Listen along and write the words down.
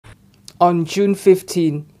On June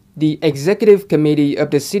 15, the Executive Committee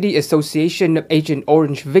of the City Association of Agent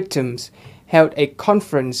Orange Victims held a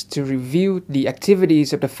conference to review the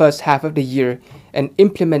activities of the first half of the year and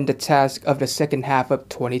implement the task of the second half of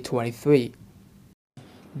 2023.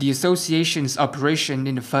 The association's operation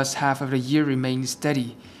in the first half of the year remained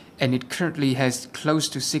steady, and it currently has close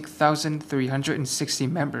to 6,360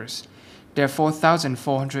 members. There are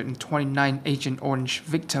 4,429 Agent Orange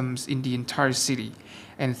victims in the entire city,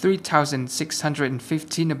 and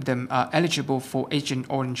 3,615 of them are eligible for Agent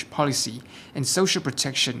Orange policy and social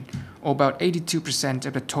protection, or about 82%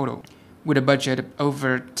 of the total. With a budget of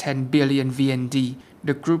over 10 billion VND,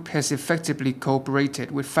 the group has effectively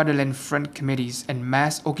cooperated with Fatherland Front committees and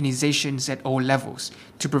mass organizations at all levels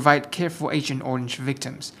to provide care for Agent Orange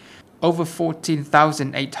victims. Over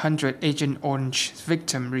 14,800 Agent Orange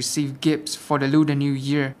victims received gifts for the Lunar New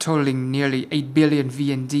Year, totaling nearly 8 billion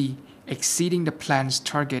VND, exceeding the plan's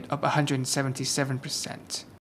target of 177%.